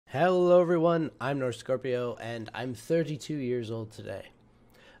Hello, everyone. I'm North Scorpio, and I'm 32 years old today.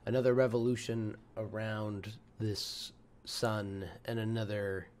 Another revolution around this sun, and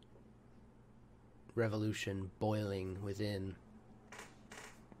another revolution boiling within.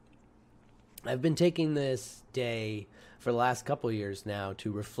 I've been taking this day for the last couple years now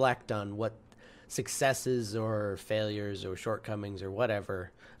to reflect on what successes or failures or shortcomings or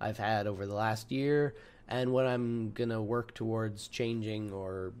whatever I've had over the last year, and what I'm gonna work towards changing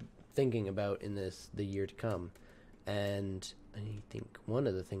or thinking about in the year to come. And I think one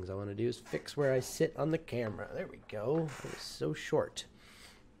of the things I want to do is fix where I sit on the camera. There we go. It was so short.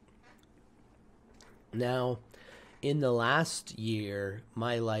 Now, in the last year,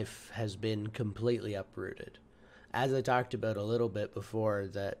 my life has been completely uprooted. As I talked about a little bit before,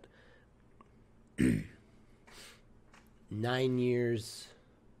 that 9 years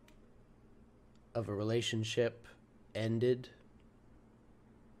of a relationship ended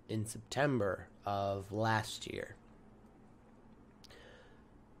in September of last year.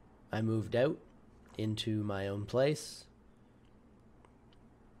 I moved out into my own place.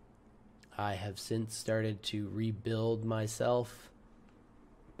 I have since started to rebuild myself.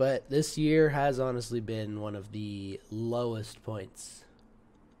 But this year has honestly been one of the lowest points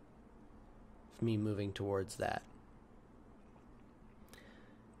of me moving towards that.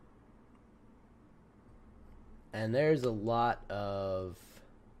 And there's a lot of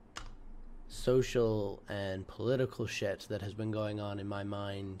social and political shit that has been going on in my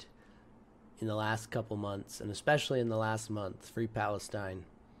mind in the last couple months, and especially in the last month. Free Palestine.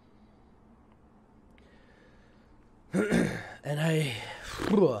 And I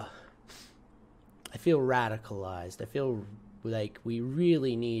feel radicalized. I feel like we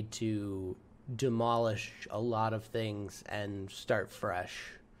really need to demolish a lot of things and start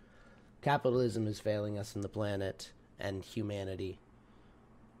fresh. Capitalism is failing us and the planet and humanity.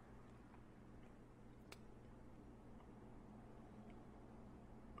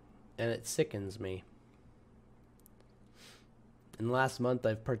 And it sickens me. In the last month,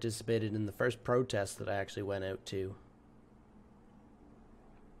 I've participated in the first protest that I actually went out to.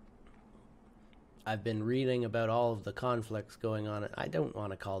 I've been reading about all of the conflicts going on. I don't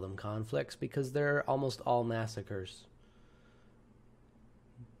want to call them conflicts because they're almost all massacres.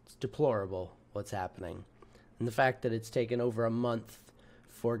 It's deplorable what's happening. And the fact that it's taken over a month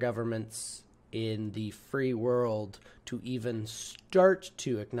for governments in the free world to even start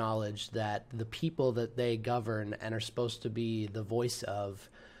to acknowledge that the people that they govern and are supposed to be the voice of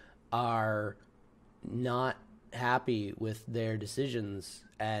are not happy with their decisions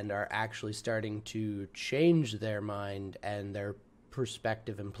and are actually starting to change their mind and their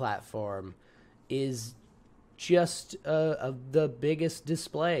perspective and platform is just the biggest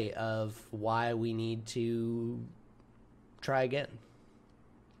display of why we need to try again.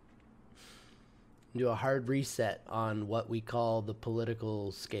 Do a hard reset on what we call the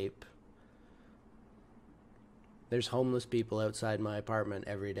political scape. There's homeless people outside my apartment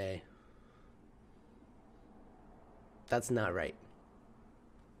every day. That's not right.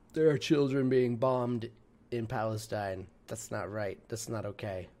 There are children being bombed in Palestine. That's not right. That's not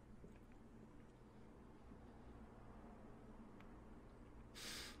okay.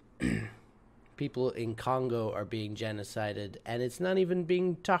 People in Congo are being genocided, and it's not even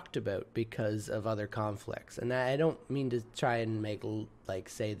being talked about because of other conflicts. And I don't mean to try and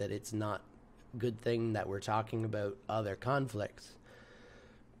say that it's not a good thing that we're talking about other conflicts,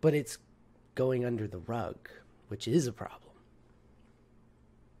 but it's going under the rug, which is a problem.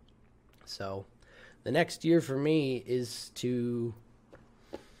 So the next year for me is to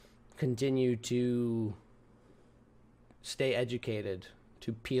continue to stay educated,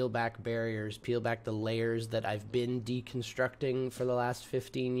 to peel back barriers, peel back the layers that I've been deconstructing for the last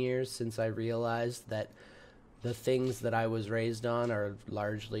 15 years since I realized that the things that I was raised on are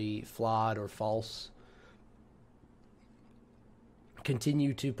largely flawed or false.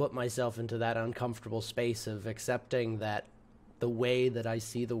 Continue to put myself into that uncomfortable space of accepting that the way that I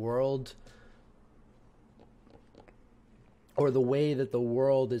see the world, or the way that the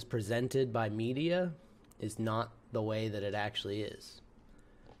world is presented by media, is not the way that it actually is.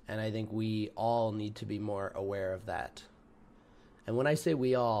 And I think we all need to be more aware of that. And when I say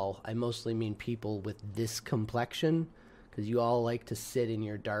we all, I mostly mean people with this complexion, because you all like to sit in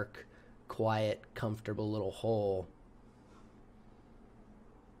your dark, quiet, comfortable little hole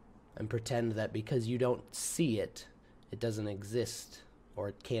and pretend that because you don't see it, it doesn't exist or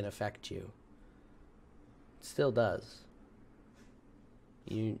it can't affect you. It still does.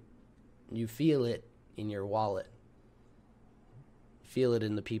 You feel it in your wallet. Feel it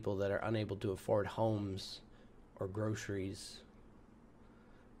in the people that are unable to afford homes or groceries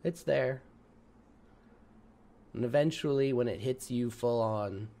It's there. And eventually, when it hits you full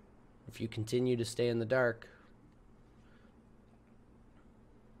on, if you continue to stay in the dark,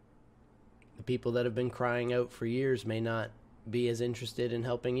 the people that have been crying out for years may not be as interested in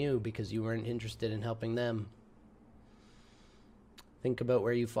helping you because you weren't interested in helping them. Think about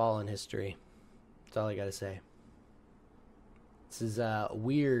where you fall in history. That's all I gotta say. This is a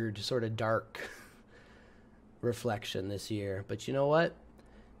weird, sort of dark reflection this year. But you know what?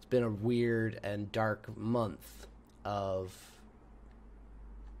 It's been a weird and dark month of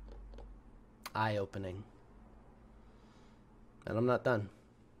eye-opening. And I'm not done.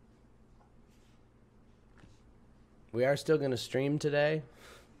 We are still going to stream today.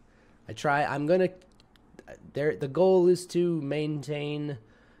 The goal is to maintain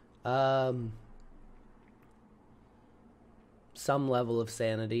some level of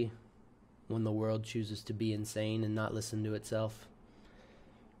sanity when the world chooses to be insane and not listen to itself.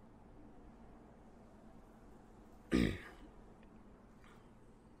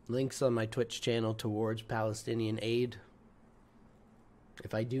 Links on my Twitch channel towards Palestinian aid.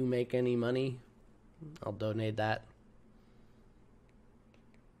 If I do make any money, I'll donate that.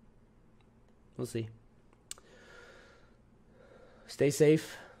 We'll see. Stay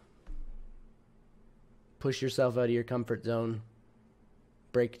safe. Push yourself out of your comfort zone.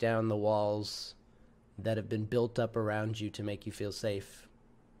 Break down the walls that have been built up around you to make you feel safe.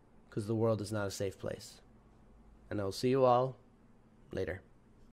 Because the world is not a safe place. And I'll see you all later.